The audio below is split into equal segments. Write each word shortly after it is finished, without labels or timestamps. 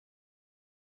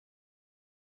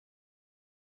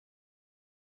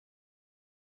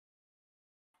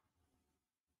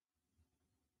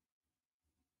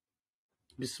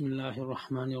بسم الله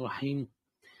الرحمن الرحيم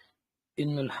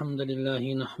إن الحمد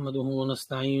لله نحمده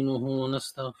ونستعينه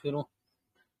ونستغفره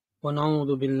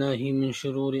ونعوذ بالله من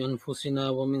شرور أنفسنا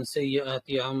ومن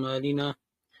سيئات أعمالنا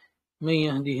من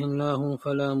يهده الله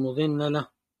فلا مضل له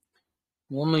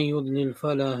ومن يضلل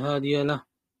فلا هادي له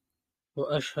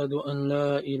وأشهد أن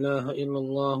لا إله إلا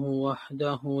الله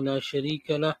وحده لا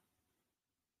شريك له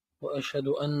وأشهد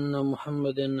أن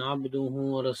محمدا عبده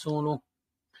ورسوله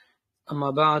أما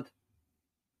بعد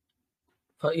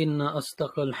فإن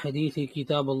أصدق الحديث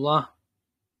كتاب الله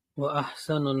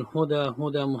وأحسن الهدى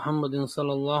هدى محمد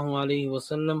صلى الله عليه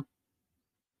وسلم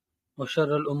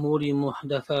وشر الأمور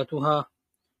محدثاتها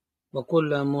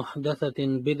وكل محدثة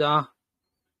بدعة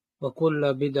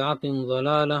وكل بدعة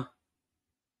ضلالة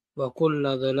وكل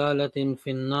ضلالة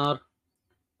في النار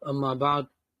أما بعد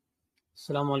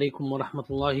السلام عليكم ورحمة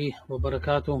الله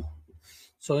وبركاته.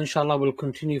 So inshallah we'll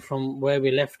continue from where we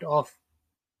left off,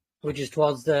 which is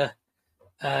towards the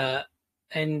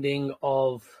end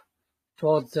of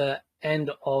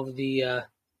the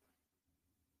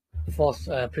fourth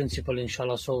principle,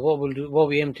 inshallah. So what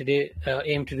we aim to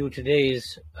do today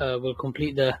is we'll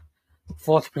complete the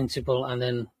fourth principle, and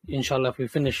then inshallah if we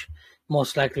finish,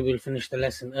 most likely we'll finish the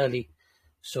lesson early.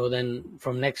 So then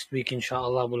from next week,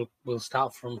 inshallah, we'll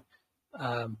start from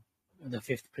the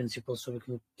fifth principle, so we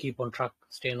can keep on track,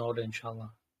 stay in order,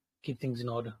 inshallah, keep things in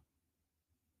order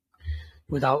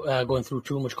without going through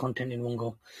too much content in one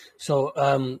go. So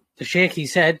the Shaykh, he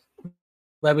said,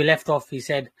 where we left off, he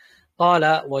said,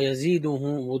 قال ويزيده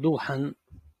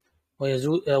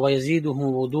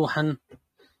وضوحا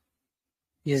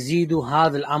يزيد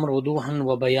هذا الأمر وضوحا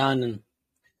وبيانا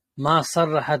ما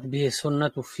صرحت به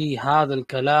السنة في هذا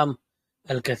الكلام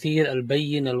الكثير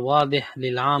البين الواضح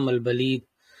للعام البليد.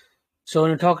 So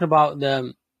when we're talking about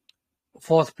the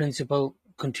fourth principle,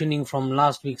 continuing from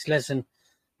last week's lesson,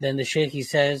 then the Shaykh, he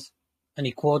says, and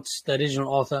he quotes the original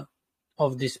author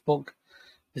of this book,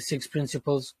 the six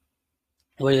principles,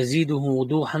 وَيَزِيدُهُ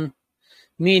وُضُوحًا,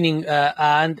 meaning,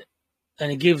 and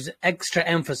he gives extra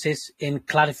emphasis in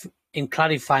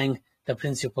clarifying the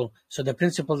principle. So the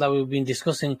principle that we've been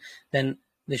discussing, then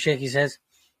the Shaykh, he says,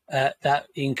 that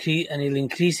he'll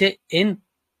increase it in,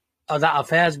 or that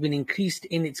affair has been increased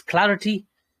in its clarity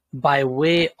by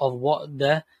way of what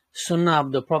the Sunnah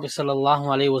of the Prophet sallallahu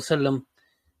alaihi wasallam,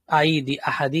 i.e. the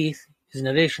ahadith, his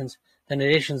narrations, the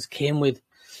narrations came with.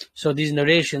 So these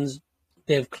narrations,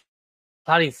 they've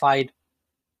clarified,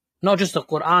 not just the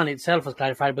Quran itself has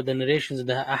clarified, but the narrations of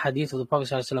the ahadith of the Prophet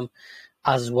ﷺ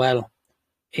as well,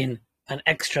 in an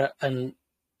extra and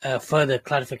further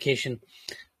clarification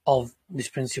of this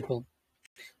principle.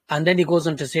 And then he goes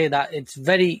on to say that it's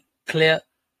very clear,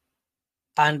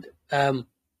 and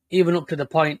even up to the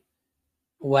point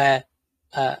where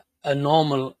a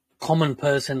normal common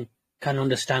person can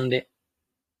understand it.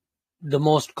 The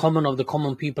most common of the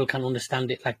common people can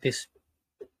understand it like this.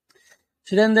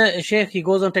 So then the Shaykh, he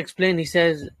goes on to explain, he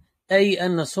says, أي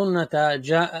أن السنة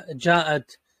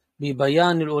جاءت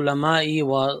ببيان العلماء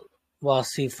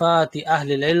وصفات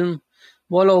أهل العلم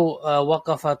ولو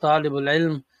وقف طالب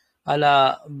العلم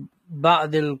على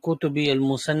بعض الكتب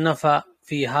المصنفة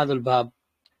في هذا الباب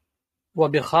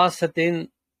وبخاصة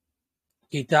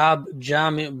كتاب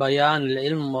جامع بيان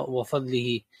العلم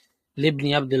وفضله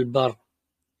لابن عبد البر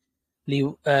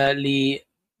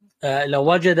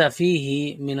لوجد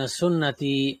فيه من السنة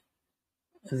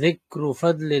ذكر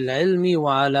فضل العلم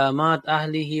وعلامات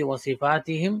أهله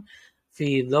وصفاتهم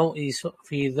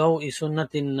في ضوء سنة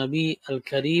النبي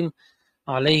الكريم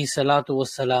عليه الصلاة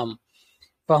والسلام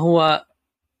فهو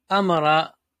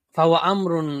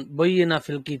أمر بين في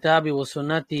الكتاب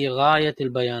والسنة غاية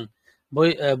البيان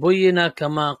بين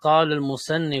كما قال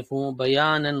المصنف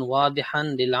بيانا واضحا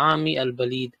للعام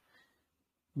البليد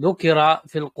ذكر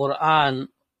في القرآن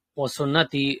والسنة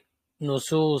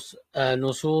نصوص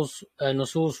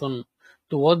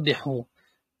توضح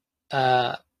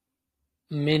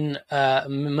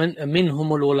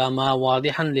منهم العلماء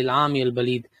واضحا للعام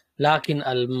البليد لكن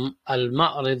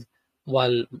المعرض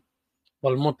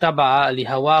والمتبع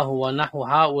لهواه ونحو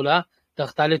هؤلاء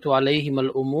تختلط عليهم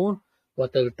الأمور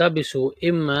وتلتبس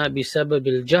إما بسبب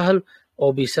الجهل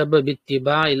أو بسبب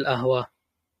اتباع الأهواء.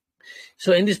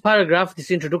 So in this paragraph,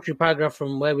 this introductory paragraph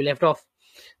from where we left off,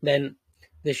 then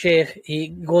the Shaykh, he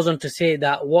goes on to say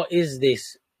that what is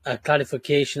this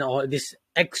clarification, or this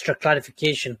extra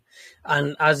clarification?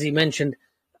 And as he mentioned,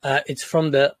 it's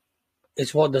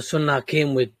what the Sunnah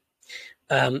came with,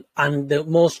 and the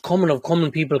most common of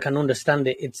common people can understand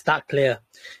it. It's that clear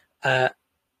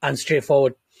and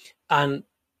straightforward. And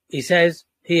he says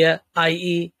here,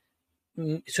 i.e.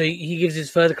 so he gives his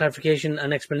further clarification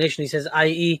and explanation. He says,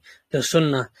 i.e., the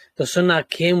Sunnah. The Sunnah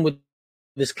came with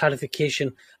this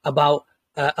clarification about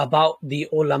the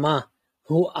ulama,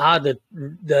 who are the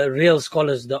real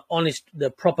scholars, the honest, the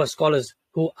proper scholars.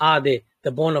 Who are they?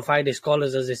 The bona fide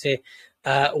scholars, as they say,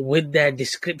 with their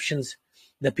descriptions,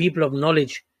 the people of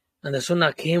knowledge. And the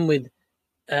Sunnah came with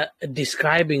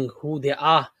describing who they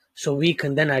are, so we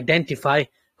can then identify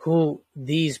who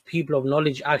these people of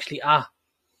knowledge actually are.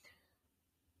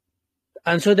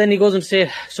 And so then he goes on to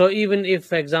say, so even if,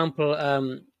 for example,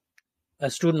 a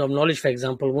student of knowledge, for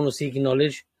example, one who's seeking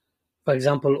knowledge, for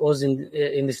example, us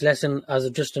in this lesson,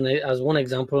 as one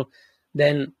example,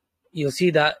 then you'll see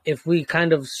that if we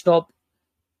kind of stop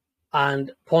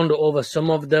and ponder over some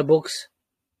of the books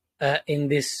in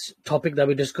this topic that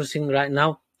we're discussing right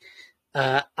now,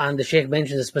 and the Shaykh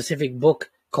mentions a specific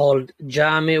book called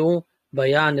Jami'u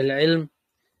Bayan al-Ilm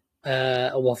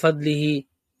wa Fadlihi,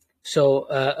 so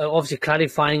obviously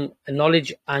clarifying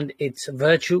knowledge and its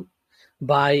virtue,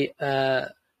 by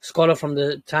scholar from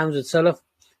the times of Salaf,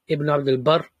 Ibn Abdul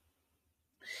Barr.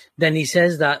 Then he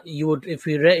says that you would, if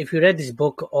you read this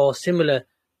book or similar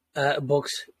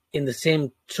books in the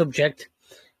same subject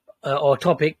or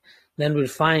topic, then we'll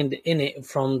find in it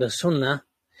from the Sunnah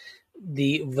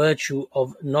the virtue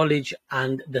of knowledge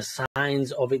and the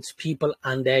signs of its people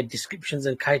and their descriptions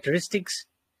and characteristics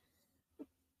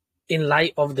in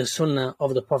light of the Sunnah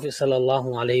of the Prophet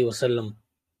sallallahu alaihi wasallam.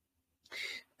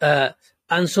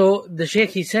 And so the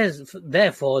Shaykh, he says,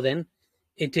 therefore, then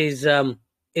it is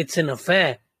it's an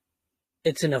affair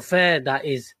that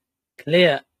is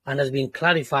clear and has been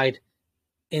clarified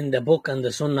in the book and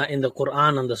the Sunnah, in the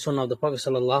Quran and the Sunnah of the Prophet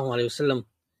sallallahu alaihi wasallam,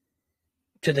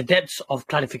 to the depths of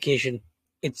clarification.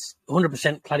 It's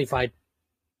 100% clarified.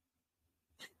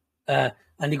 And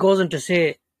he goes on to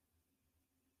say,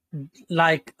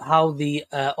 like how the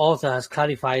author has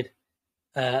clarified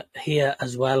here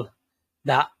as well,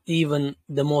 that even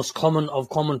the most common of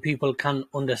common people can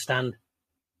understand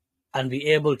and be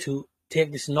able to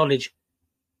take this knowledge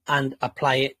and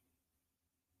apply it.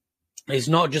 It's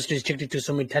not just restricted to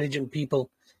some intelligent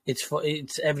people.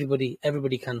 It's everybody.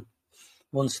 Everybody can,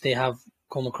 once they have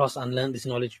come across and learned this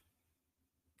knowledge.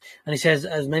 And he says,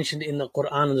 as mentioned in the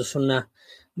Quran and the Sunnah,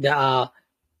 there are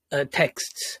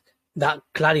texts that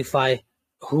clarify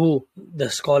who the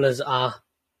scholars are.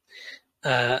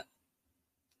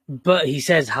 But he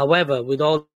says, however, with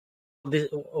all this,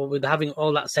 with having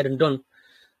all that said and done,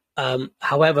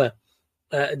 however,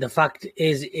 the fact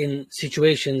is, in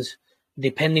situations,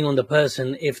 depending on the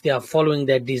person, if they are following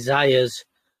their desires,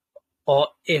 or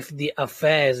if the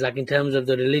affairs, like in terms of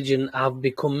the religion, have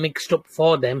become mixed up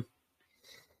for them,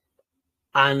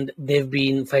 and they've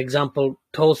been, for example,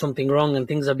 told something wrong and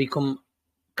things have become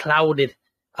clouded,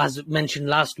 as mentioned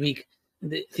last week,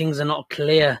 things are not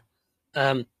clear,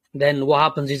 then what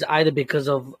happens is either because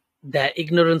of their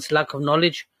ignorance, lack of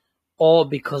knowledge, or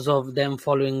because of them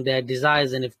following their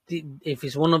desires. And if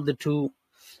it's one of the two,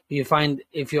 if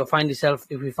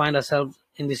we find ourselves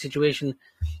in this situation,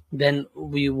 then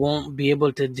we won't be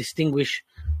able to distinguish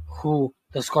who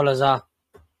the scholars are.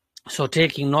 So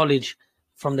taking knowledge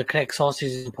from the correct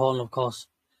sources is important, of course.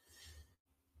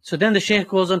 So then the Shaykh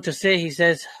goes on to say, he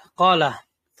says, قال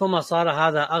ثم صار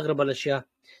هذا أغرب الأشياء.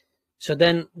 So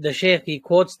then the Shaykh, he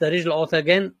quotes the original author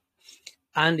again,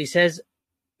 and he says,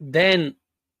 then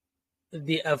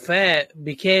the affair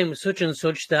became such and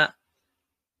such that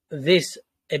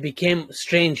it became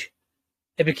strange.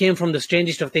 It became from the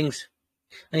strangest of things.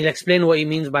 And he'll explain what he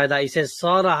means by that. He says,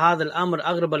 صار هذا الأمر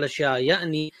أغرب الأشياء،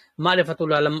 يعني معرفة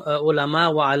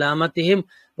العلماء وعلاماتهم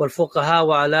والفقهاء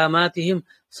وعلاماتهم.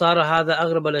 صار هذا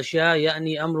أغرب الأشياء،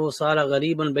 يعني أمره صار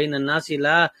غريبا بين الناس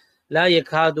لا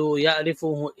يكاد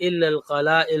يعرفه إلا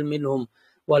القلائل منهم،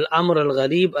 والأمر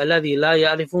الغريب الذي لا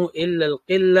يعرفه إلا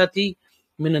القلة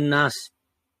من الناس.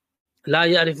 لا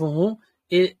يعرفه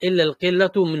إلا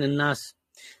القلة من الناس.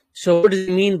 So what does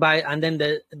it mean by, and then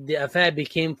the affair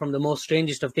became from the most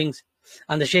strangest of things?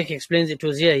 And the Shaykh explains it to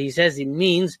us here. He says it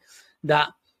means that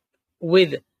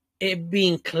with it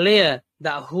being clear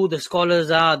that who the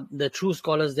scholars are, the true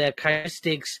scholars, their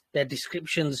characteristics, their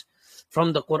descriptions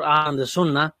from the Quran and the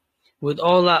Sunnah, with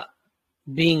all that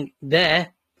being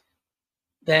there,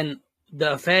 then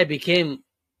the affair became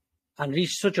and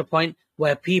reached such a point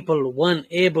where people weren't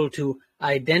able to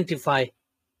identify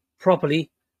properly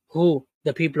who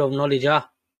the people of knowledge are,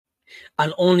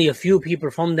 and only a few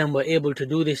people from them were able to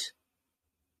do this.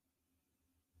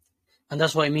 And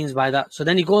that's what he means by that. So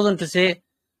then he goes on to say,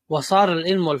 وَصَارَ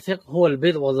الْإِلْمُ وَالْفِقْهُ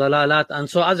وَالْبِدْءُ وَالضَّلَالَاتُ. And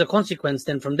so as a consequence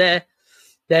then from there,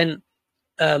 then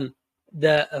the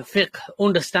fiqh,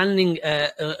 understanding,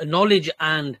 knowledge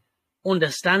and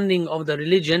understanding of the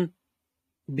religion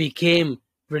became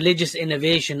religious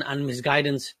innovation and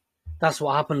misguidance. That's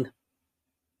what happened.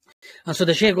 And so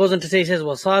the Shaykh goes on to say, he says,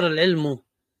 وَصَارَ الْعِلْمُ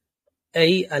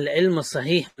أي العلم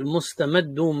الصحيح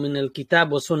المستمد من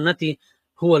الكتاب والسنة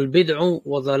هو البدع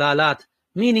والضلالات.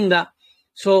 Meaning that,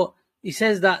 so he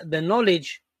says that the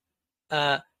knowledge,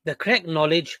 the correct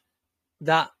knowledge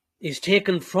that is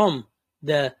taken from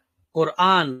the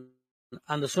Quran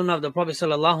and the Sunnah of the Prophet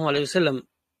sallallahu alaihi wasallam,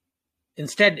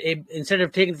 instead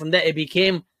of taking from that, it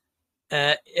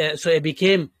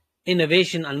became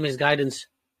innovation and misguidance.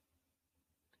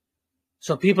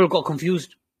 So people got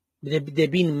confused.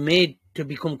 They've been made to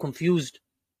become confused.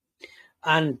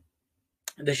 And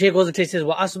the Shaykh goes and says,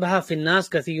 وَأَصْبَحَ فِي النَّاسِ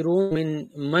كَثِيرٌ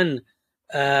مِّن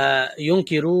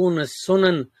يُنْكِرُونَ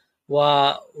السُّنَنَ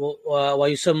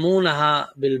وَيُسَمُّونَهَا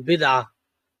بِالْبِدْعَةِ.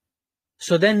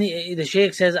 So then the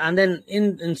Shaykh says, and then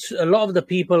in a lot of the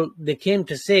people, they came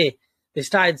to say, they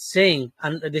started saying,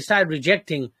 and they started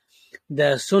rejecting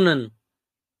the sunan,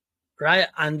 right?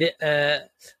 And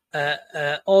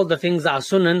all the things that are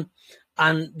sunan,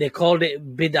 and they called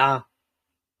it bid'ah.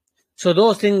 So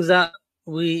those things that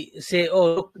we say,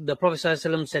 oh, look, the Prophet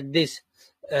ﷺ said this,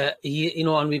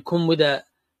 and we come with a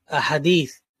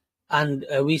hadith, and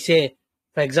we say,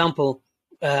 for example,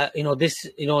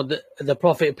 the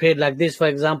Prophet prayed like this, for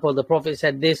example, the Prophet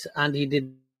said this, and he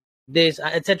did this,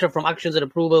 etc., from actions and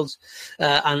approvals,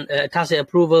 and tacit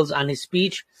approvals, and his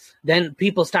speech. Then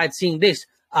people started seeing this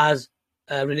as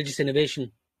religious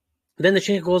innovation. Then the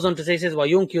Shaykh goes on to say, says,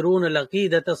 وَيُنْكِرُونَ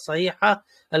الْعَقِيدَةَ الصَّحِيحَةَ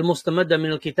الْمُسْتَمَدَّةَ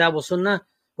مِنَ الْكِتَابِ وَالسُّنَّةِ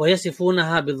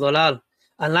وَيَصِفُونَهَا بِالضَّلَالِ.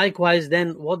 And likewise,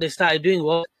 then what they started doing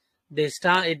was they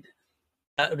started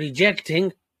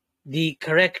rejecting the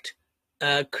correct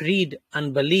creed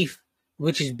and belief,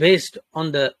 which is based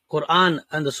on the Quran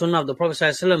and the Sunnah of the Prophet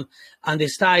ﷺ, and they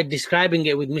started describing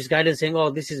it with misguidance, saying,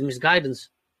 oh, this is misguidance.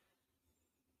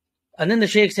 And then the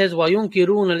Shaykh says,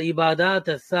 وَيُنْكِرُونَ الْإِبَادَاتَ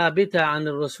الثَّابِتَةَ عَنِ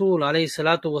الرَّسُولِ عَلَيْهِ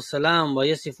الصَّلَاةُ وَالسَّلَامُ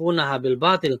وَيَصِفُونَهَا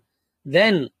بِالْبَاطِلِ.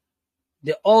 Then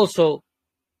they also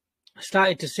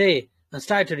started to say and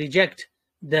started to reject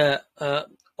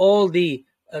all the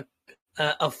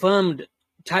affirmed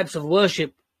types of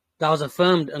worship that was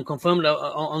affirmed and confirmed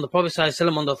on the Prophet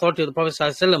ﷺ, on the authority of the Prophet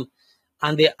ﷺ,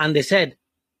 and they said,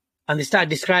 and they started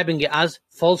describing it as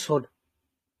falsehood.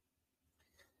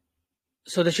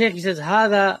 So the Shaykh, he says,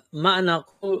 هذا معنى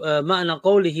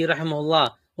قوله رحمه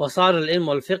الله وصار العلم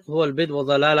والفقه هو البدع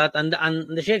والضلالات.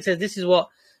 And the Shaykh says this is what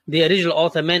the original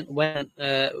author meant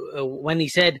when he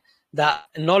said that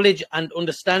knowledge and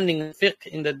understanding and fiqh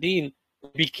in the deen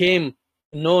became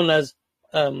known as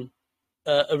a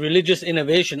religious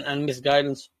innovation and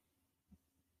misguidance.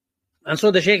 And so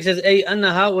the Shaykh says, أي أن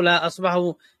هؤلاء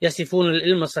أصبحوا يصفون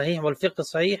العلم الصحيح والفقه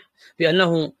الصحيح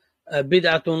بأنه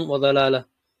بدعة وضلالة.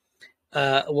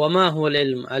 وما هو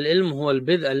العلم؟ العلم هو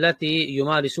البدع التي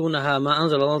يمارسونها ما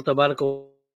أنزل الله تبارك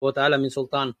وتعالى من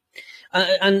سلطان.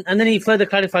 And then he further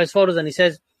clarifies for us, and he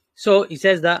says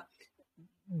that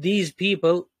these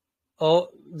people, or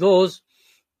those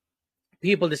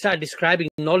people, they start describing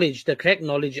knowledge, the correct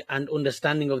knowledge and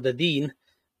understanding of the deen,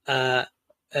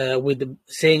 with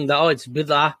saying that, oh, it's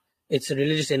bid'ah, it's a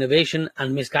religious innovation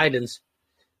and misguidance.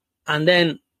 And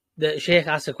then the Shaykh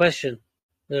asks a question.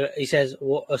 He says,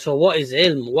 so what is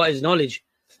ilm? What is knowledge?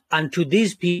 And to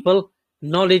these people,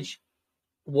 knowledge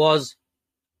was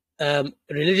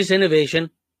religious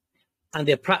innovation, and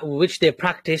which they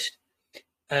practiced,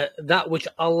 that which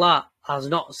Allah has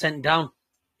not sent down,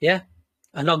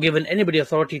 and not given anybody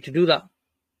authority to do that.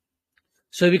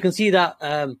 So we can see that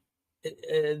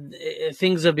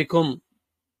things have become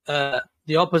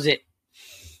the opposite.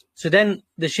 So then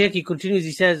the Shaykh, he continues,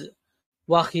 he says,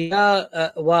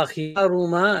 وخيار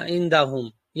ما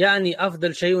عندهم يعني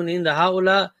أفضل شيء عند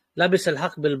هؤلاء لبس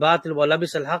الحق بالباطل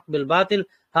ولبس الحق بالباطل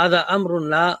هذا أمر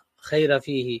لا خير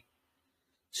فيه.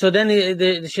 So then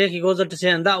the Shaykh, he goes on to say,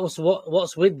 and that was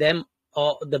what's with them,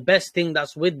 or the best thing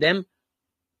that's with them,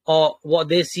 or what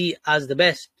they see as the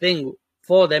best thing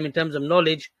for them in terms of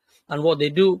knowledge and what they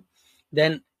do.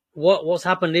 Then what's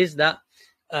happened is that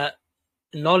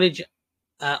knowledge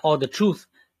or the truth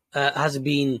has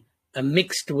been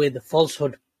mixed with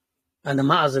falsehood, and the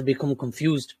matters have become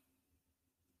confused.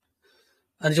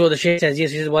 And so the Shaykh says,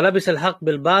 yes, he says, وَلَبِسَ الْحَقِّ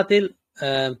بِالْبَاطِلِ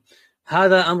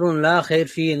هَذَا أَمْرٌ لَا خَيْرَ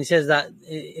فِيهِ. And he says that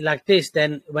like this,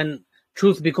 then when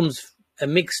truth becomes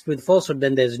mixed with falsehood,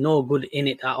 then there's no good in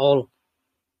it at all.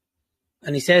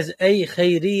 And he says, أي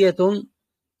خيرية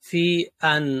في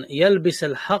أن يلبس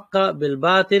الحق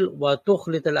بالباطل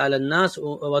وتخلط على الناس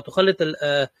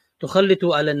تخلط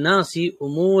على الناس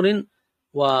أمور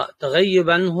وتغيب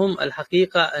عنهم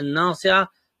الحقيقة الناصعة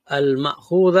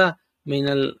المأخوذة من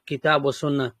الكتاب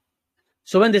والسنة.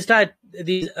 So when they start,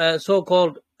 these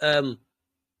so-called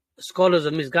scholars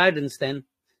of misguidance then,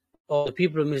 or the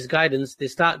people of misguidance, they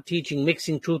start teaching,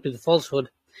 mixing truth with falsehood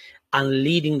and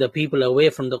leading the people away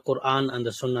from the Quran and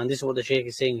the Sunnah. And this is what the Shaykh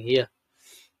is saying here.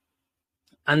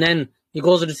 And then he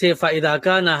goes on to say, فَإِذَا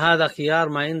كَانَ هَذَا خِيَارٌ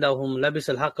مَا عِنْدَهُمْ لَبِسَ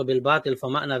الْحَقَّ بِالْبَاطِلِ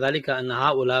فَمَعْنَى ذَلِكَ أَنَّ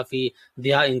هَؤُلَاءِ فِي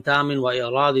ضِيَاءٍ تَامٍ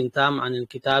وَإِعْرَاضٍ تَامٍ عَنْ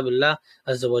كِتَابِ اللَّهِ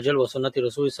عَزَّ وَجَلَّ وَسُنَّةِ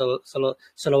رَسُولِهِ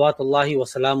صَلَوَاتُ اللَّهِ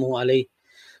وَسَلَامُهُ عَلَيْهِ.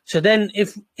 So then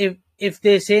if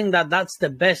they're saying that that's the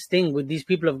best thing with these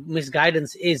people of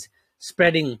misguidance is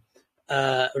spreading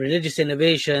religious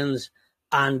innovations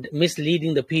and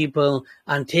misleading the people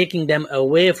and taking them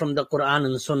away from the Quran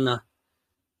and Sunnah,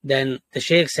 then the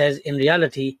Shaykh says, in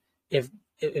reality, if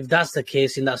that's the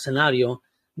case in that scenario,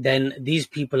 then these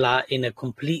people are in a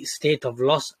complete state of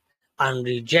loss and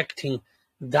rejecting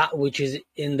that which is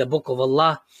in the book of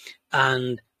Allah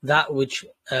and that which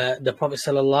the Prophet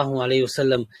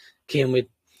ﷺ came with.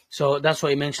 So that's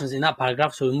what he mentions in that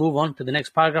paragraph. So we move on to the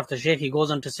next paragraph. The Shaykh, he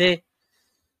goes on to say,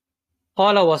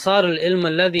 قال وصار العلم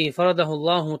الذي فرضه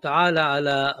الله تعالى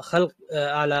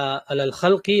على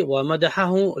الخلق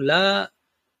ومدحه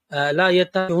لا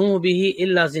يتفهم به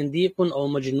إلا زنديق أو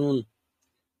مجنون.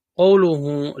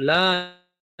 قوله لا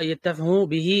يتفهم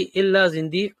به إلا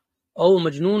زنديق أو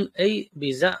مجنون أي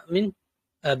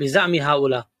بزعم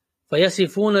هؤلاء،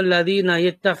 فيصفون الذين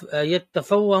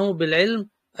يتفوهوا بالعلم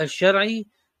الشرعي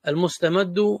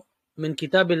المستمد من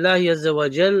كتاب الله عز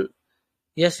وجل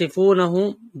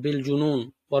يصفونه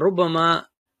بالجنون، وربما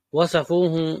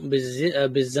وصفوه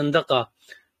بالزندقة،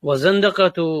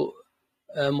 والزندقة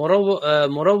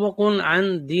مروق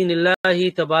عن دين الله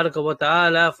تبارك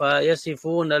وتعالى،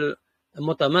 فيصفون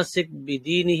المتمسك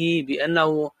بدينه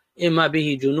بأنه إما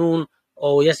به جنون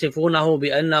أو يصفونه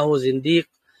بأنه زنديق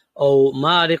أو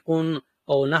مارق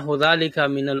أو نحو ذلك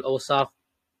من الأوصاف.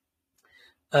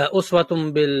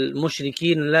 أسوة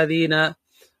بالمشركين الذين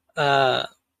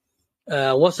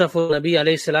وصفوا النبي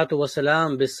عليه الصلاة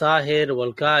والسلام بالساحر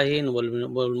والكاهن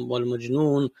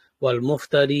والمجنون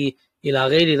والمفتري إلى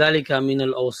غير ذلك من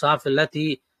الأوصاف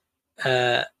التي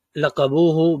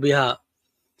لقبوه بها،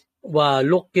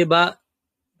 ولقب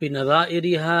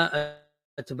بنظائرها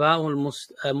أتباع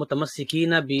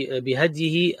المتمسكين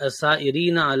بهديه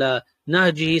السائرين على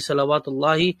نهجه صلوات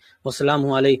الله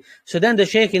وسلامه عليه. So then the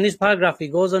Shaykh in this paragraph, he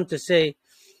goes on to say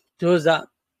to us that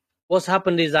what's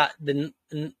happened is that the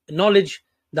knowledge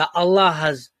that Allah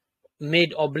has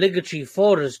made obligatory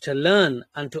for us to learn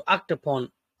and to act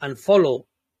upon and follow,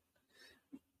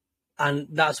 and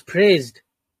that's praised,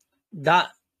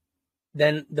 that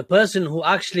then the person who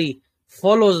actually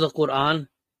follows the Quran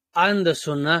and the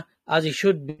Sunnah as he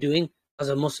should be doing as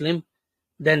a Muslim,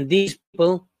 then these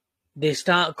people, they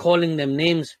start calling them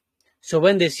names. So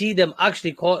when they see them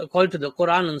actually call to the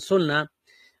Quran and Sunnah,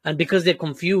 and because they're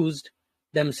confused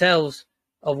themselves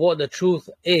of what the truth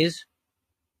is,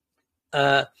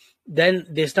 then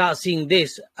they start seeing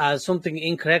this as something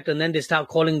incorrect, and then they start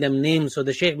calling them names. So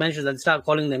the Shaykh mentions that they start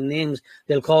calling them names.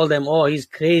 They'll call them, oh, he's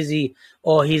crazy,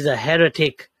 or he's a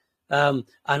heretic, and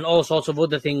all sorts of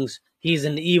other things. He's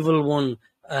an evil one,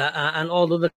 and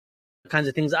all other kinds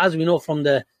of things. As we know from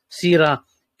the Seerah,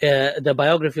 the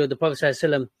biography of the Prophet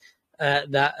ﷺ,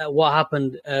 that what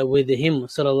happened with him,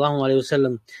 sallallahu alaihi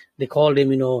wasallam, they called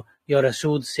him, you're a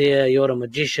soothsayer, you're a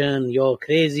magician, you're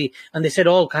crazy, and they said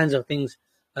all kinds of things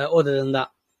other than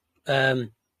that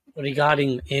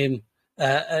regarding him,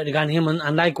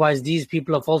 and likewise these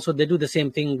people of falsehood, they do the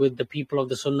same thing with the people of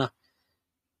the Sunnah.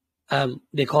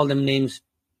 They call them names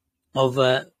of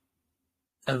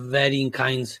varying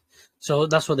kinds. So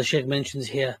that's what the Shaykh mentions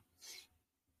here.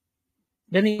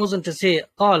 Then he goes on to say,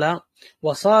 قال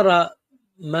وصار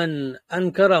من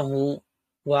أنكره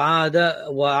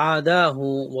وعاداه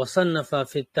وصنف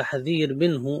في التحذير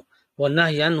منه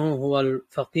والنهي عنه هو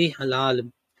الفقيه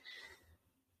العالم.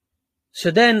 So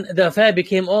then the affair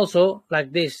became also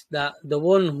like this, that the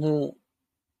one who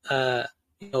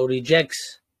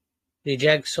rejects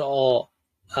or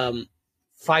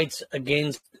fights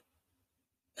against,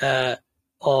 or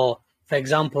for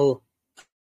example,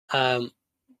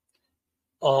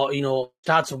 or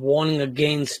starts warning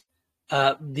against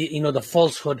the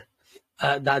falsehood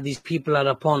that these people are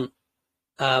upon,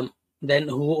 then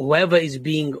whoever is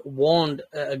being warned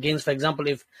against, for example,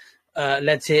 if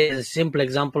let's say, as a simple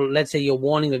example, let's say you're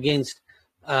warning against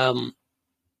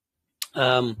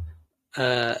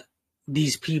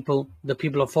these people, the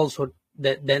people of falsehood,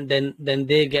 then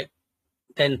they get,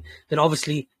 then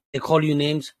obviously they call you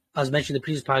names as mentioned in the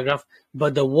previous paragraph,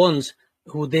 but the ones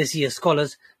who they see as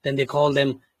scholars, then they call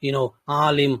them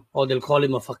alim, or they'll call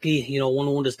him a faqih, one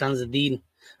who understands the deen.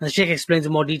 And the Shaykh explains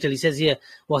in more detail. He says here,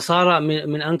 وصار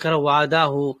من أنكر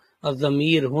وعداه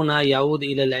الضمير هنا يعود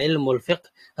إلى العلم والفقه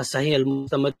الصحيح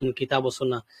المستمد من الكتاب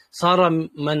والسنة. صار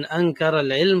من أنكر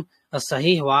العلم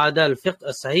الصحيح وعاد الفقه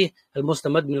الصحيح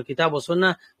المستمد من الكتاب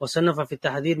والسنة وصنف في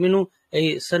التحذير منه،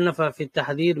 أي صنف في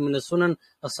التحذير من السنن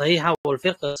الصحيحة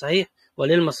والفقه الصحيح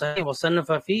والعلم الصحيح،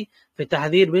 وصنف في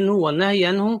التحذير منه والنهي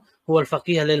عنه هو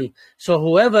الفقيه العلم. So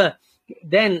whoever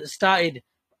then started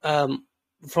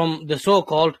from the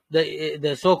so-called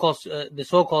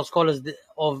scholars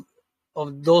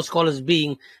of those scholars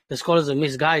being the scholars of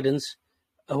misguidance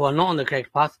who are not on the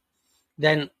correct path,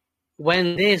 then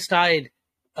when they started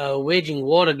waging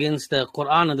war against the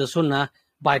Quran and the Sunnah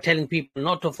by telling people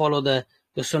not to follow the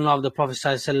Sunnah of the Prophet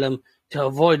ﷺ, to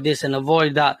avoid this and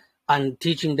avoid that, and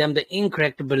teaching them the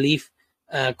incorrect belief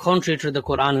contrary to the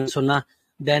Quran and Sunnah,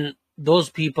 then those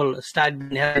people started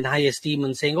being held in high esteem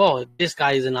and saying, oh, this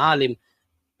guy is an alim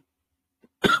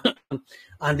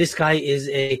and this guy is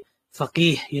a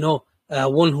faqih,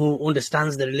 one who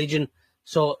understands the religion.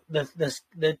 So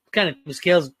the kind of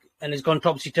scales and it's gone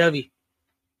topsy-turvy.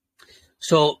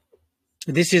 So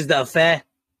this is the affair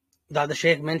that the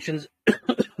Shaykh mentions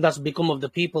that's become of the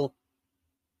people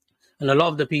and a lot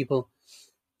of the people.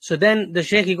 So then the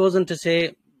Shaykh, he goes on to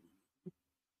say,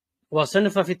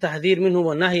 وصنف في التحذير منه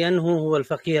والنهي عنه هو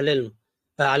الفقيه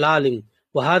العالم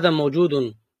وهذا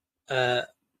موجود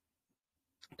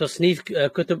تصنيف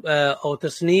كتب أو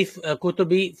تصنيف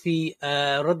كتبي في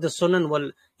رد السنن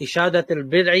والإشادة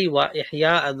البدع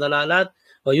وإحياء الضلالات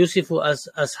ويوصف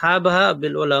أصحابها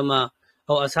بالعلماء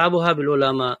أو أصحابها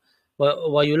بالعلماء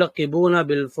ويلقبون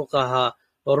بالفقهاء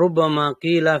وربما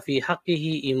قيل في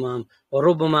حقه إمام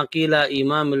وربما قيل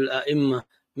إمام الأئمة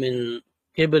من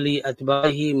قبل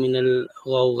أتباعه من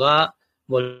الغوغاء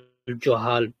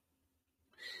والجهال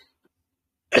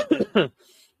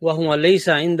وهو ليس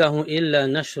عنده إلا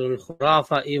نشر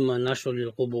الخرافة إما نشر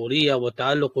القبورية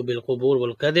والتعلق بالقبور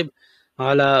والكذب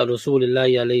على رسول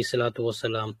الله عليه الصلاة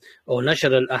والسلام أو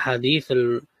نشر الأحاديث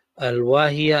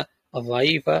الواهية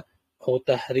الضعيفة أو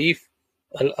تحريف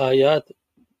الآيات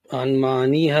عن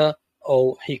معانيها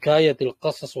أو حكاية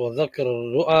القصص وذكر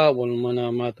الرؤى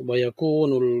والمنامات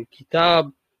ويكون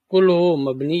الكتاب كله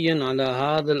مبنيا على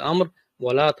هذا الأمر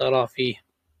ولا ترى فيه.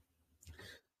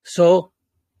 So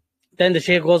then the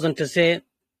Shaykh goes on to say,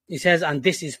 he says, and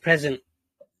this is present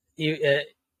in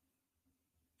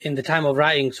the time of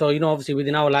writing. So, obviously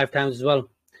within our lifetimes as well,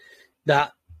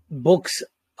 that books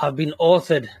have been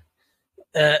authored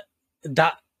that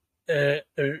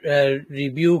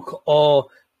rebuke or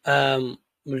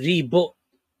rebut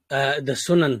the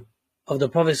Sunan of the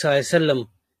Prophet ﷺ,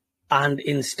 and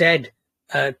instead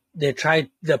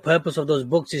the purpose of those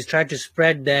books is try to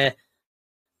spread their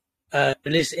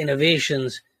religious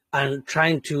innovations and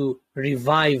trying to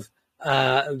revive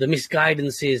the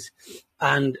misguidances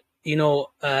and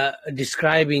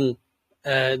describing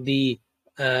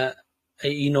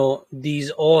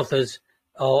these authors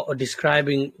or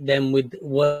describing them with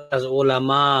words as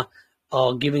ulama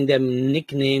or giving them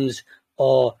nicknames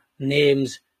or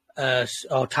names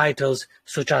or titles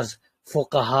such as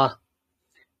fuqaha.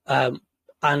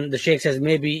 And the Shaykh says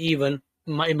maybe even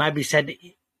it might be said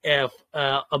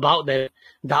about them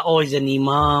that is an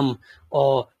imam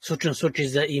or such and such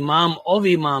is the imam of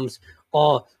imams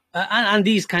or and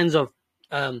these kinds of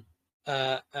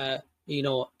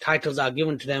titles are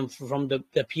given to them from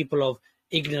the people of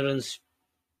ignorance.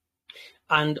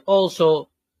 And also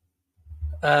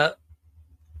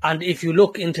and if you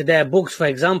look into their books, for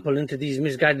example, into these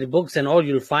misguided books, then all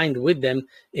you'll find with them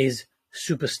is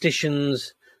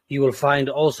superstitions. You will find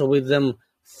also with them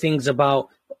things about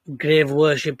grave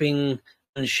worshipping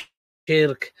and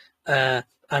shirk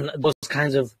and those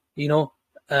kinds of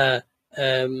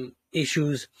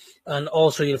issues. And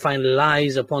also you'll find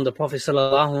lies upon the Prophet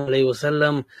sallallahu alaihi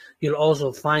wasallam. You'll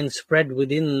also find spread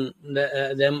within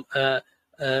them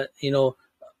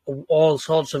all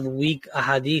sorts of weak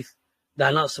ahadith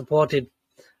that are not supported.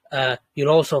 You'll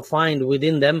also find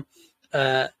within them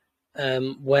where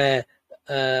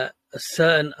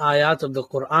certain ayat of the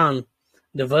Quran,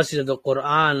 the verses of the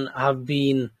Quran have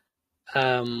been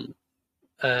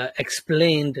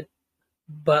explained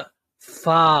but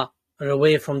far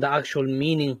away from the actual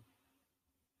meaning,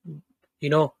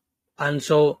 and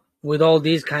so with all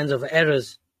these kinds of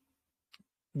errors,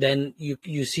 then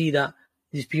you see that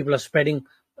these people are spreading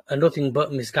nothing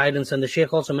but misguidance. And the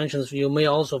Shaykh also mentions you may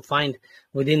also find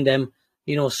within them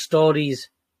stories,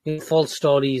 false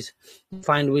stories,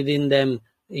 find within them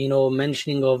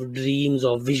mentioning of dreams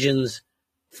or visions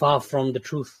far from the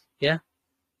truth.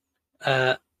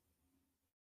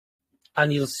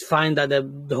 and you'll find that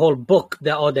the whole book,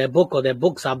 or their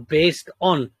books are based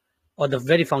on, or the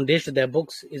very foundation of their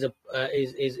books is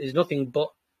nothing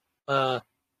but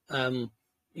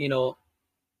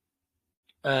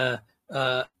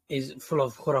is full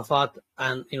of khurafat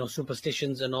and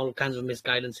superstitions and all kinds of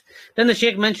misguidance. Then the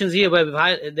Shaykh mentions here where we've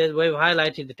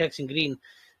highlighted the text in green.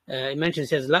 It mentions,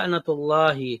 says,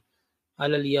 La'natullahi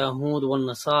ala al-Yahud wal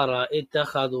Nasara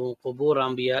ittakhadhu qubur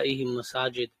anbiya'ihim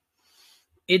masajid.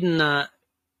 Inna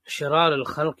شرار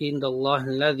الخلق عند الله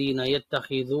الذين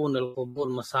يتخذون القبور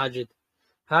مساجد.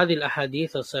 هذه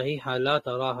الأحاديث الصحيحة لا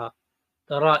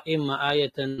ترى إما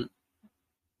آية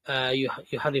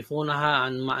يحرفونها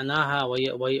عن معناها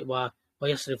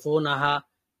ويصرفونها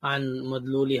عن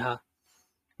مدلولها،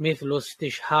 مثل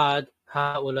استشهاد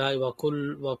هؤلاء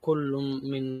وكل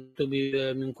من كتب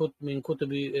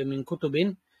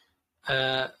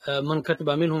من كتب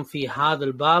منهم في هذا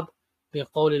الباب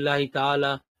بقول الله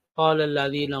تعالى قال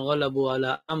الذين غلبوا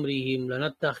على أمرهم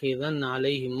لنتخذن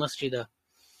عليهم مسجدا.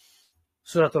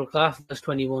 سورة القاف verse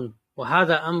 21.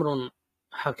 وهذا أمر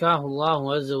حكاه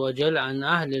الله عز وجل عن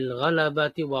أهل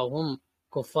الغلبة وهم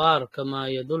كفار، كما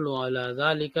يدل على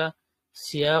ذلك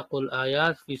سياق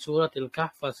الآيات في سورة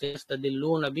الكهف،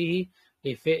 فسيستدلون به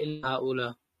لفعل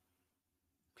هؤلاء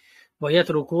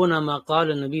ويتركون ما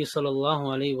قال النبي صلى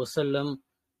الله عليه وسلم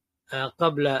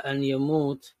قبل أن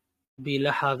يموت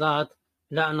بلحظات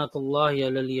لعنة الله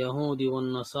على اليهود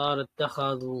والنصارى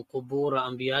اتخذوا قبور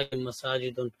أنبيائهم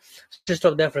مساجد. Just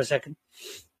stop there for a second.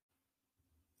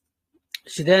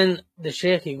 So then the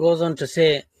Shaykh, he goes on to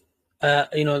say,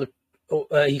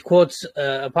 he quotes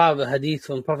a part of the hadith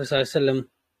from Prophet ﷺ,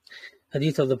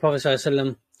 hadith of the Prophet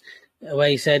ﷺ, where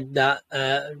he said that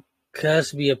the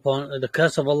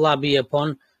curse of Allah be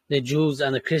upon the Jews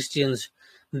and the Christians.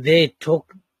 They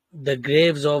took the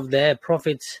graves of their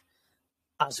prophets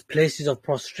as places of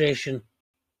prostration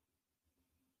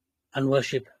and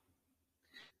worship.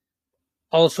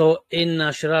 Also, inna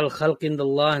shirar al-khalq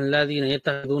indallah alladhina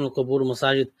yattakhiduna al-qubur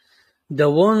masajid.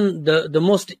 The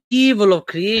most evil of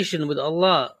creation with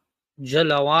Allah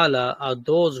Jalla wa'ala are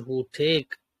those who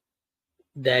take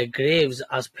their graves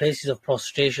as places of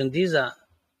prostration. These are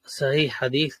Sahih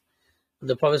hadith of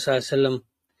the Prophet ﷺ,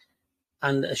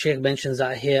 and Shaykh mentions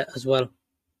that here as well.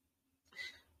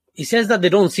 He says that they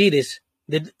don't see this.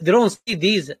 They don't see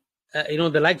these,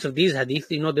 the likes of these hadith.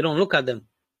 They don't look at them.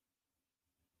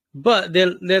 But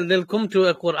they'll come to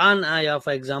a Quran ayah,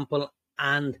 for example,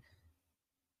 and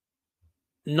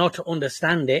not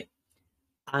understand it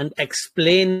and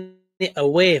explain it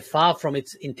away far from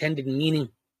its intended meaning.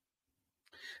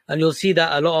 And you'll see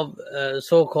that a lot of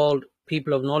so-called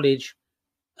people of knowledge,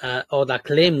 or that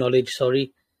claim knowledge,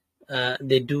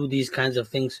 they do these kinds of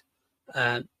things.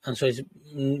 And so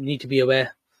you need to be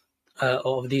aware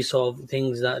of these sort of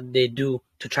things that they do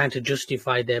to try to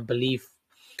justify their belief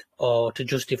or to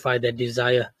justify their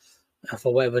desire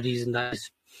for whatever reason that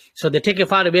is. So they take it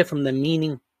far away from the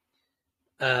meaning.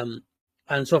 And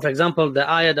so, for example, the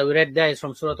ayah that we read there is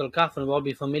from Surah Al-Kahf, and we'll all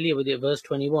be familiar with it, verse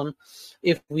 21.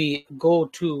 If we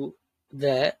go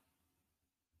there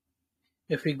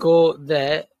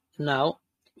now,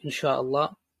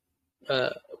 inshallah,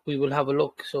 we will have a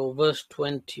look. So, verse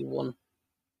 21.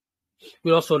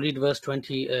 We'll also read verse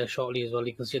 20 shortly as well.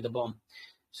 You can see at the bottom.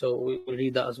 So, we will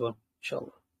read that as well,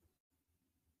 inshallah.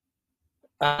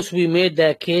 As we made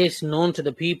their case known to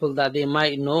the people that they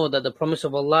might know that the promise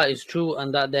of Allah is true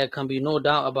and that there can be no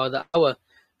doubt about the hour.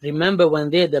 Remember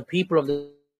when they, the people of the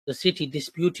city,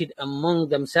 disputed among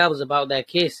themselves about their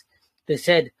case. They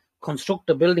said,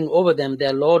 construct a building over them,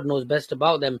 their Lord knows best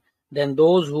about them. Then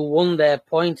those who won their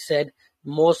point said,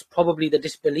 most probably the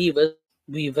disbelievers,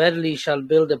 we verily shall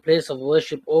build a place of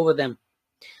worship over them.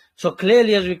 So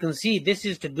clearly, as we can see, this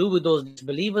is to do with those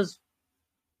disbelievers.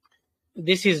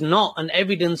 This is not an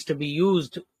evidence to be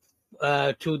used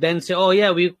to then say, oh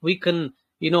yeah, we can,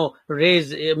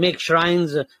 make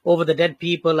shrines over the dead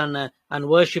people and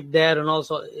worship there. And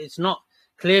also, it's not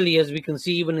clearly, as we can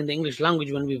see even in the English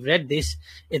language, when we've read this,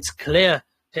 it's clear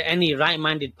to any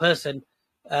right-minded person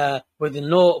with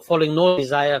following no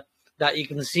desire, that you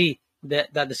can see that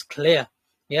it's clear,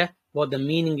 what the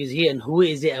meaning is here and who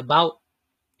is it about,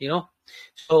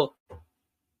 So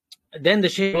then the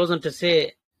Shaykh goes on to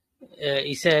say,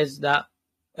 he says that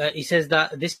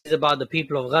this is about the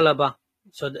people of Ghalaba.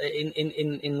 So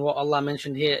in what Allah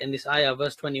mentioned here in this ayah,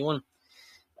 verse 21,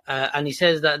 and he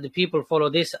says that the people follow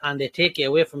this and they take it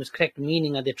away from its correct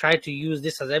meaning and they try to use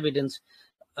this as evidence,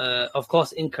 of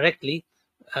course incorrectly,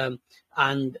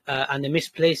 and they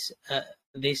misplace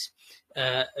this.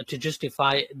 to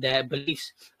justify their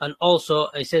beliefs. And also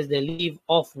it says they leave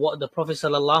off what the Prophet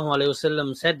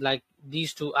ﷺ said, like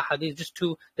these two ahadith, just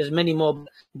two, there's many more, but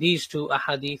these two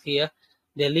ahadith here,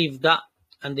 they leave that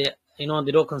and they they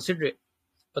don't consider it.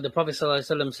 But the Prophet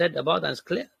ﷺ said about that, it's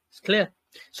clear.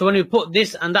 So when we put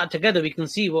this and that together, we can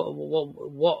see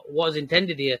what was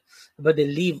intended here. But they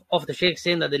leave off, the Shaykh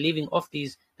saying that they're leaving off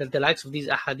these, the likes of these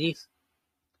ahadith.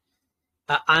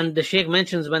 And the Shaykh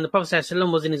mentions when the Prophet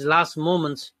ﷺ was in his last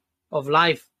moments of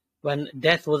life, when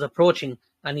death was approaching,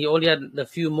 and he only had the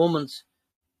few moments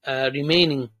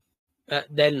remaining,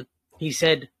 then he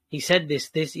said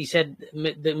this. He said,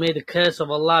 may the curse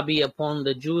of Allah be upon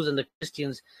the Jews and the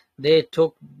Christians. They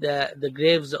took the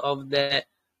graves of their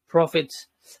prophets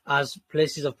as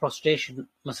places of prostration,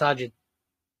 masajid.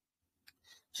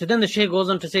 So then the Shaykh goes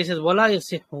on to say, he says, وَلَا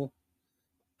يَصِحُّ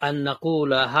أن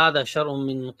نقول هذا شرع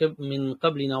من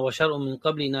قبلنا وشرع من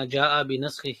قبلنا جاء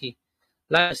بنسخه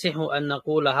لا يصح أن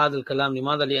نقول هذا الكلام.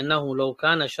 لماذا؟ لأنه لو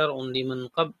كان شرع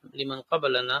لمن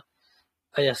قبلنا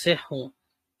أيصح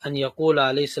أن يقول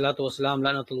عليه الصلاة والسلام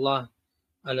لعنة الله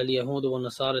على اليهود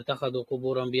والنصارى اتخذوا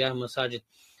قبور أنبيائهم مساجد.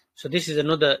 So this is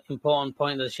another important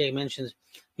point that the Shaykh mentions.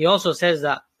 He also says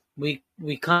that we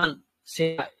can't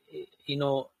say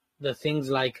the things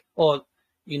like,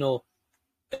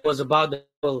 it was about the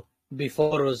people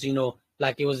before us,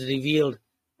 like it was revealed,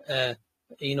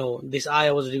 this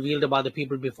ayah was revealed about the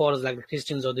people before us, like the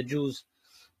Christians or the Jews.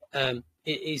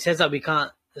 It says that we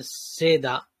can't say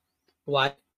that.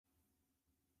 Why?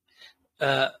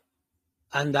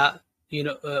 And that,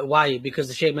 why? Because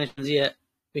the Shaykh mentions here,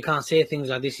 we can't say things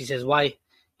like this. He says, why?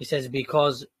 He says,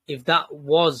 because if that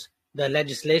was the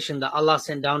legislation that Allah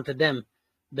sent down to them,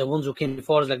 the ones who came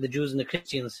before us, like the Jews and the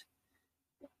Christians,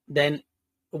 then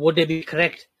would it be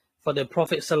correct for the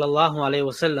Prophet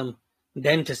ﷺ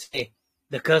then to say,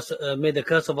 may the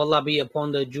curse of Allah be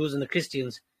upon the Jews and the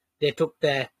Christians? They took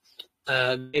their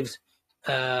graves,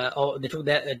 or they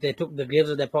took the graves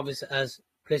of their prophets as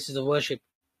places of worship.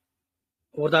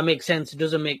 Would that make sense? It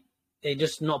doesn't make. It's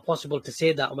just not possible to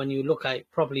say that when you look at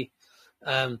it properly,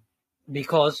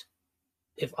 because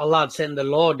if Allah had sent the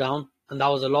law down and that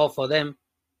was a law for them,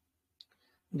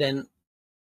 then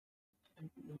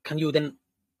can you then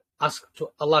ask to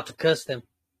Allah to curse them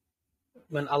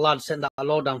when Allah had sent that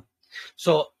law down?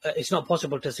 So it's not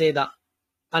possible to say that,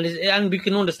 and we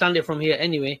can understand it from here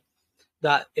anyway,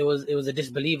 that it was the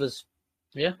disbelievers,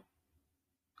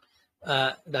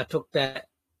 that took they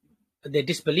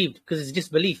disbelieved, because it's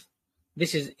disbelief.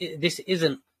 This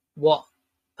isn't what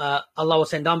Allah was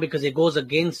sent down, because it goes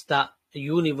against that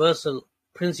universal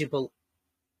principle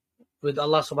with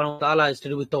Allah subhanahu wa ta'ala. Is to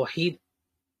do with tawheed,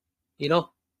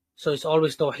 so it's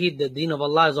always tawheed. The deen of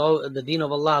Allah has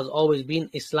always been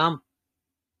Islam.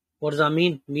 What does that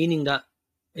mean? Meaning that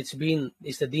it's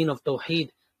the deen of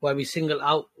tawheed, where we single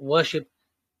out worship,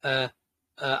 and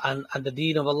the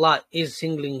deen of Allah is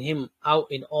singling him out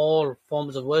in all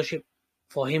forms of worship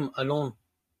for him alone,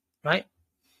 right?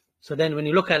 So then when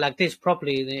you look at it like this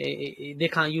properly, they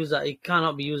can't use that. It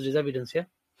cannot be used as evidence,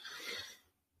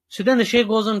 So then the Shaykh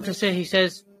goes on to say, he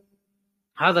says,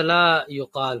 هذا لا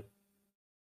يقال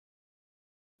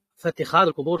فاتخاذ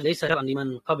القبور ليس شرعا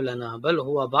لمن قبلنا بل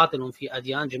هو باطل في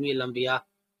أديان جميع الأنبياء.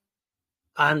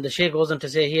 And the Shaykh goes on to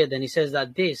say here, then he says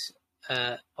that this,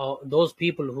 or those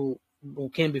people who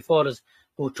came before us,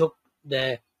 who took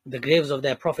the graves of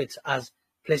their prophets as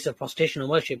places of prostration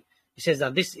and worship, he says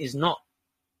that this is not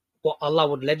what Allah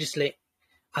would legislate,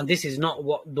 and this is not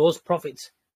what those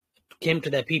prophets came to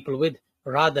their people with.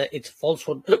 Rather, it's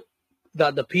falsehood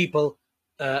that the people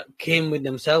came with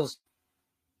themselves.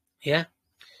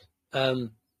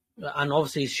 And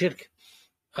obviously it's shirk.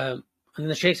 And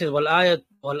the Shaykh says,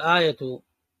 وَالْآيَةُ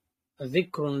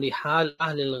ذِكْرٌ لِحَالِ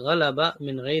أَهْلِ الْغَلَبَةِ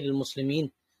مِنْ غَيْرِ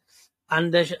الْمُسْلِمِينَ.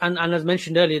 And as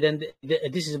mentioned earlier, then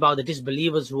this is about the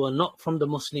disbelievers who are not from the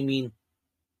Muslimin.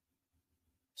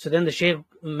 So then the Shaykh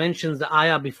mentions the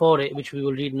ayah before it, which we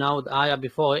will read now, the ayah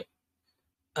before it.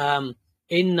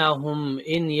 إِنَّهُمْ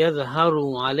إِنْ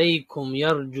يَظْهَرُوا عَلَيْكُمْ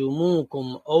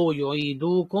يَرْجُمُوكُمْ أَوْ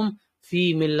يُعِيدُوكُمْ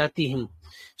فِي مِلَّتِهِمْ.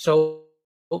 So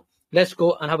let's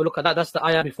go and have a look at that. That's the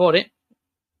ayah before it.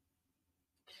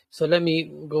 So let me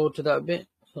go to that bit.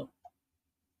 So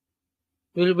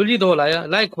we'll read the whole ayah.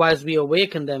 Likewise, we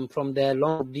awaken them from their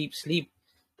long, deep sleep,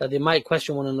 that they might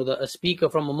question one another. A speaker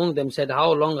from among them said,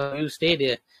 how long have you stayed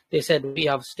here? They said, we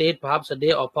have stayed perhaps a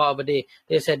day or part of a day.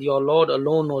 They said, your Lord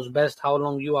alone knows best how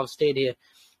long you have stayed here.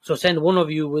 So send one of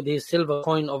you with his silver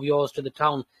coin of yours to the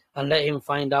town, and let him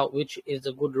find out which is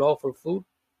a good lawful food.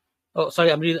 Oh,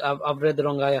 sorry, I've read the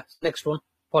wrong ayah. Next one.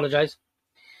 Apologize.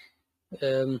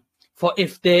 فَإِنْ For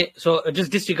if they, so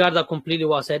just disregard that completely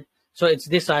what I said. So it's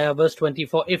this ayah, verse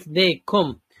 24. If they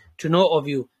come to know of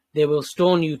you, they will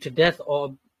stone you to death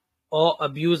or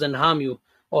abuse and harm you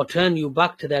or turn you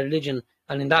back to their religion.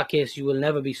 And in that case, you will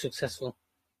never be successful.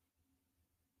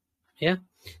 Yeah.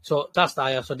 So that's the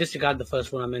ayah. So disregard the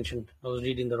first one I mentioned. I was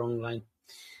reading the wrong line.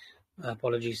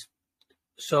 Apologies.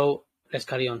 So let's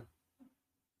carry on.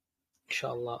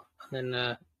 Inshallah. And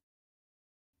then,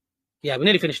 yeah, we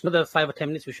nearly finished. Another 5 or 10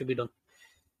 minutes, we should be done.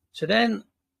 So then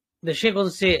the Shaykh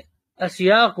will say,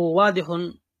 السياق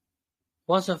واضح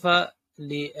وصف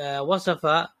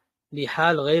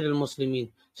لحال غير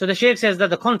المسلمين. So the Shaykh says that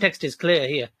the context is clear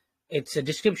here. It's a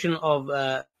description of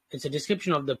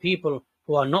the people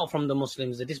who are not from the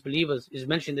Muslims, the disbelievers. Is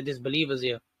mentioned the disbelievers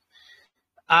here,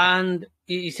 and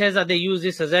he says that they use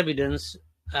this as evidence.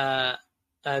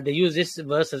 They use this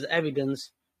verse as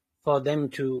evidence for them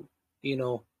to, they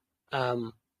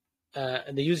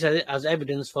use it as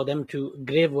evidence for them to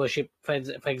grave worship, for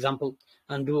example,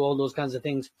 and do all those kinds of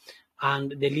things.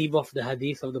 And they leave off the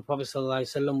hadith of the Prophet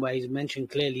ﷺ where he's mentioned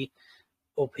clearly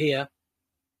up here,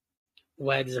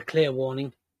 where there's a clear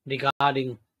warning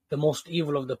regarding the most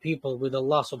evil of the people with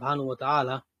Allah subhanahu wa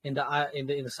ta'ala. In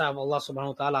the sight of Allah subhanahu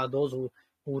wa ta'ala are those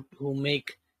who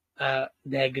make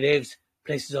their graves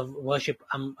places of worship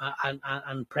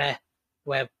and prayer,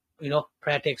 where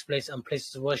prayer takes place, and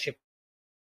places of worship.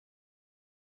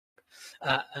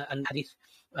 And hadith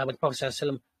when the Prophet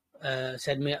ﷺ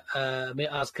said, may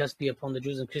Allah's curse be upon the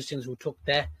Jews and Christians who took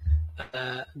the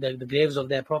graves of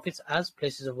their prophets as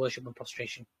places of worship and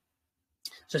prostration.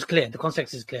 So it's clear, the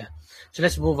context is clear. So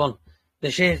let's move on.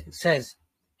 The Shaykh says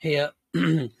here,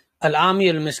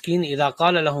 العامي المسكين إذا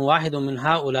قال له واحد من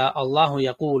هؤلاء الله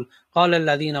يقول قال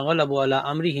الذين غلبوا على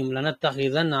أمرهم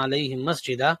لنتخذن عليهم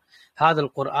مسجدا. هذا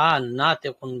القرآن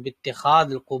ناطق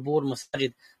باتخاذ القبور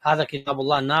مساجد. هذا كتاب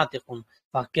الله ناطق،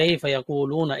 فكيف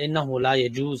يقولون إنه لا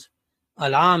يجوز؟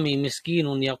 العامي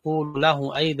مسكين يقول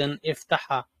له أيضا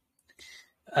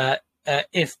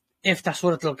افتح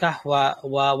سورة الكهف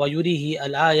ويريه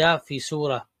الآية في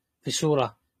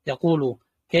سورة يقول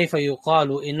كيف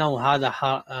يقال إنه هذا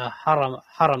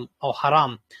حرم أو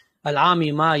حرام؟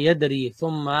 العامي ما يدري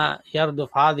ثم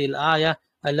يردف هذه الآية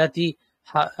التي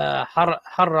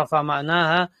حرف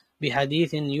معناها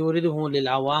بحديث يورده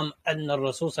للعوام أن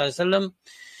الرسول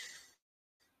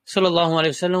صلى الله عليه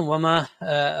وسلم وما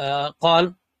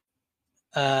قال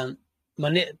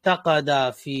من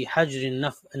اعتقد في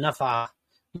حجر نفع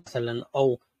مثلا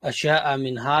أو أشياء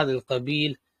من هذا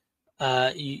القبيل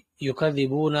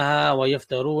يكذبونها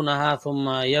ويفترونها ثم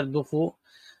يردف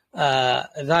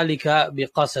ذلك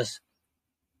بقصص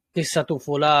قصة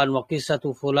فلان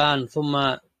وقصة فلان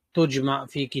ثم تجمع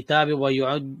في كتاب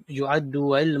ويعد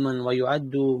علما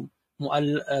ويعد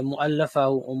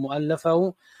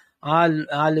مؤلفه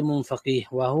عالم فقيه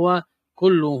وهو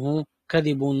كله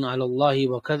كذب على الله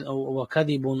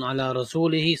وكذب على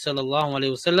رسوله صلى الله عليه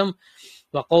وسلم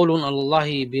وقول على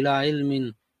الله بلا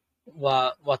علم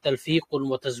وتلفيق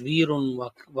وتزوير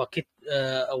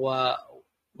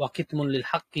وكتم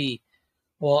للحق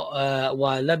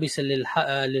ولبس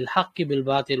للحق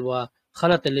بالباطل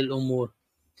وخلط للأمور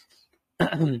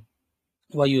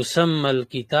ويسمى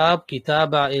الكتاب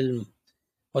كتاب علم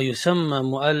ويسمى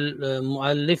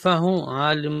مؤلفه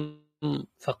عالم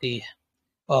فقيه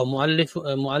أو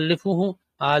مؤلفه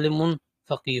عالم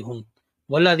فقيه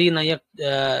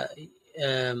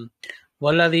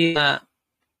والذين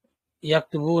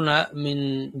يكتبون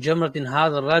من جمرة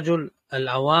هذا الرجل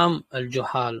العوام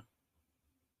الجهال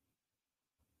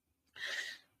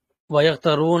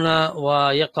ويغترون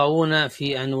ويقعون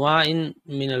في أنواع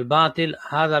من الباطل.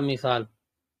 هذا مثال.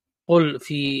 قل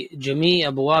في جميع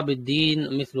أبواب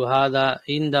الدين مثل هذا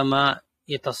عندما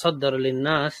يتصدر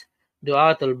للناس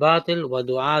دعاة الباطل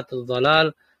ودعاة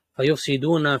الضلال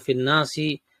فيفسدون في الناس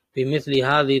بمثل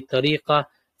هذه الطريقة.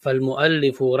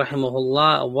 فالمؤلف رحمه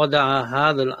الله وضع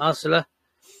هذا الأصل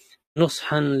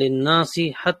نصحا للناس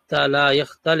حتى لا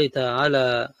يختلط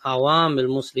على عوام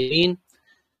المسلمين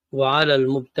وعلى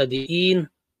المبتدئين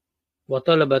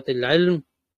وطلبة العلم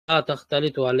لا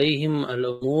تختلط عليهم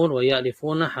الأمور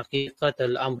ويعرفون حقيقة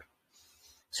الأمر.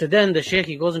 So then the Shaykh,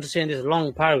 he goes into saying this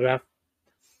long paragraph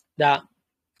that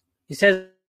he says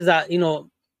that the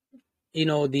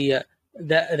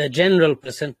general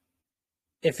person,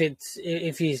 if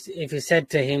he said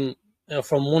to him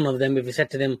from one of them, if he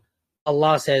said to them,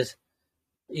 Allah says,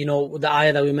 the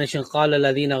ayah that we mentioned, قال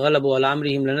الذين غلبوا على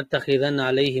أمرهم لنتخذن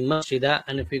عليهم مسجدا,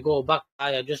 and if we go back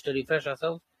ayah just to refresh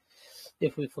ourselves,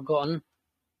 if we've forgotten,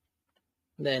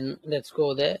 then let's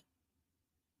go there.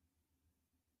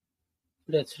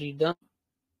 Let's read that.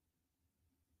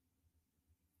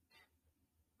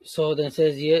 So then it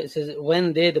says,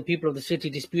 when they, the people of the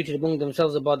city, disputed among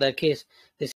themselves about their case,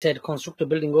 they said, construct a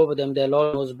building over them, their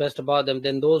Lord knows best about them.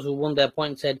 Then those who won their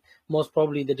point said, most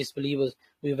probably the disbelievers,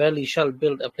 we verily shall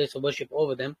build a place of worship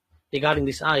over them. Regarding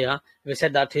this ayah, if we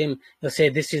said that to him, he'll say,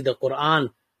 this is the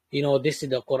Quran, this is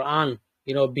the Quran,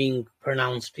 being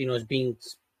pronounced, it's being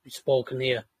spoken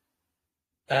here.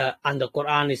 And the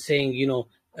Quran is saying,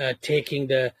 taking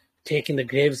the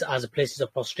graves as places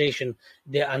of prostration.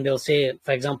 They'll say,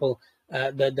 for example,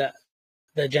 the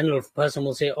general person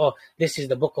will say, "Oh, this is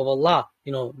the Book of Allah,"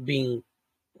 being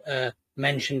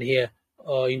mentioned here,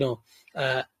 or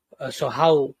so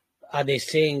how are they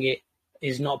saying it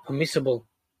is not permissible?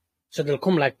 So they'll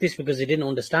come like this because they didn't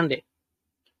understand it.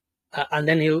 And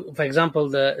then for example,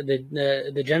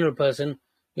 the general person,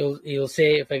 he'll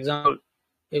say, for example,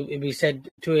 if we said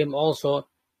to him also,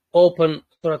 open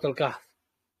Surah Al-Kahf,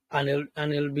 and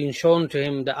it'll be shown to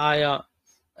him the ayah,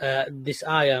 this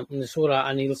ayah in the surah,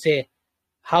 and he'll say,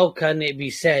 how can it be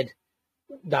said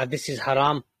that this is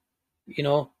haram?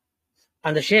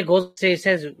 And the Shaykh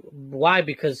says, why?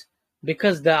 Because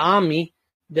the army,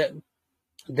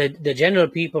 the general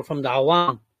people from the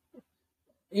Awam,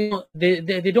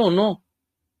 they don't know.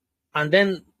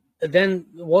 And then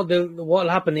what'll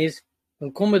happen is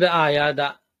they'll come with the ayah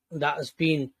that has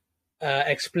been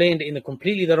explained in a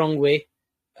completely the wrong way,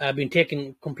 been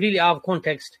taken completely out of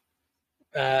context,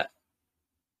 and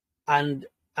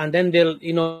then they'll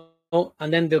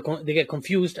they get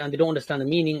confused and they don't understand the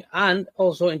meaning. And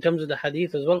also in terms of the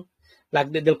hadith as well,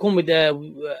 like they'll come with the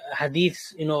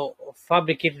hadiths,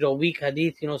 fabricated or weak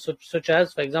hadith, such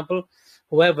as, for example,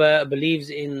 whoever believes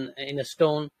in a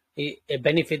stone, it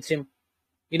benefits him.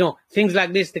 Things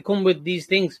like this. They come with these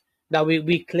things that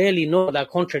we clearly know that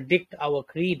contradict our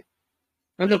creed,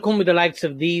 and they'll come with the likes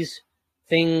of these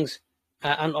things,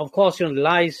 and of course,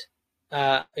 lies.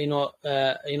 They'll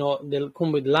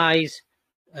come with lies,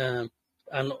 and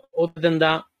other than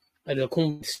that, they'll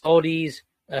come with stories.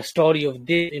 A story of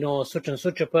this, such and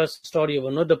such a person, story of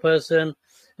another person,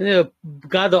 and they'll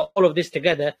gather all of this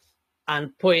together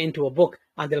and put it into a book,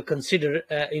 and they'll consider,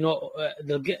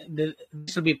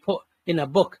 this will be put in a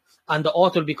book, and the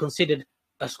author will be considered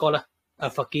a scholar, a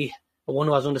faqih, one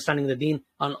who has understanding the deen,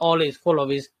 and all is full of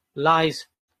his lies,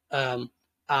 and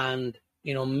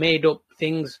made up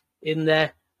things in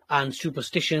there, and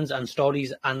superstitions and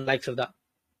stories and likes of that.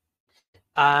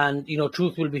 And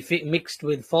truth will be mixed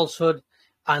with falsehood,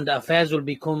 and the affairs will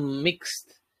become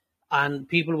mixed, and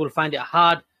people will find it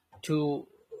hard to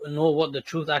know what the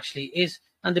truth actually is,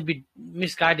 and they'll be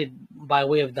misguided by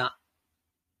way of that.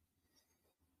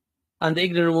 And the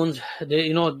ignorant ones,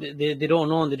 they don't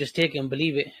know, and they just take it and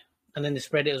believe it, and then they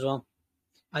spread it as well,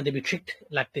 and they'll be tricked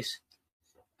like this,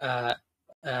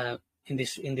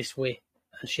 in this way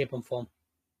and shape and form.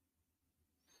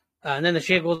 And then the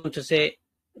Shaykh goes on to say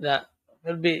that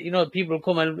there'll be, people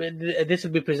come and this will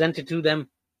be presented to them,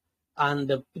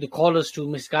 and the callers to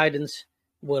misguidance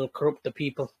will corrupt the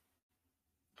people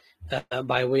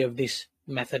by way of this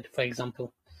method, for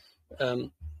example. And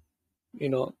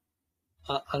the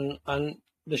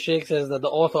Shaykh says that the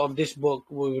author of this book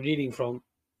we're reading from,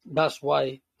 that's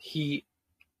why he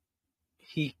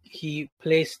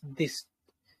placed this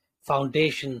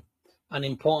foundation, an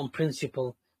important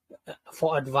principle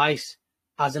for advice,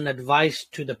 as an advice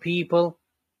to the people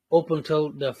up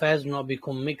until the affairs do not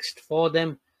become mixed for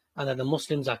them, and that the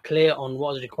Muslims are clear on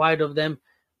what is required of them,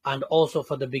 and also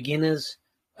for the beginners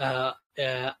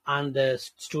and the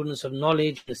students of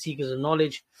knowledge, the seekers of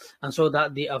knowledge, and so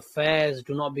that the affairs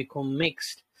do not become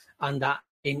mixed, and that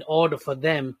in order for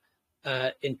them,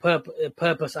 in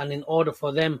purpose, and in order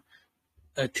for them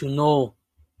to know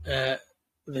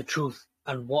the truth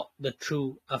and what the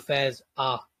true affairs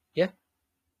are. Yeah.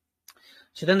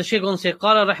 So then the Shaykh will say,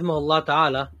 قال رحمه الله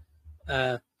تعالى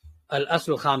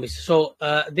الأصل الخامس. So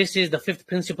this is the fifth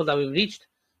principle that we've reached.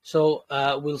 So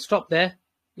we'll stop there,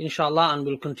 inshallah, and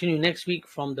we'll continue next week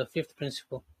from the fifth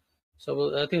principle.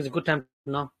 So I think it's a good time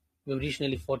now. We've reached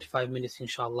nearly 45 minutes,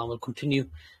 inshallah. We'll continue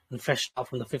and fresh start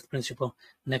from the fifth principle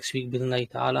next week, بإذن الله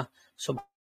تعالى.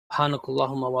 سبحانك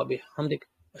اللهم وبحمدك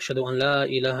أشهد أن لا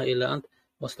إله إلا أنت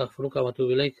واستغفرك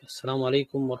وأتوب إليك. السلام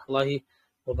عليكم ورحمة الله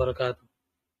وبركاته.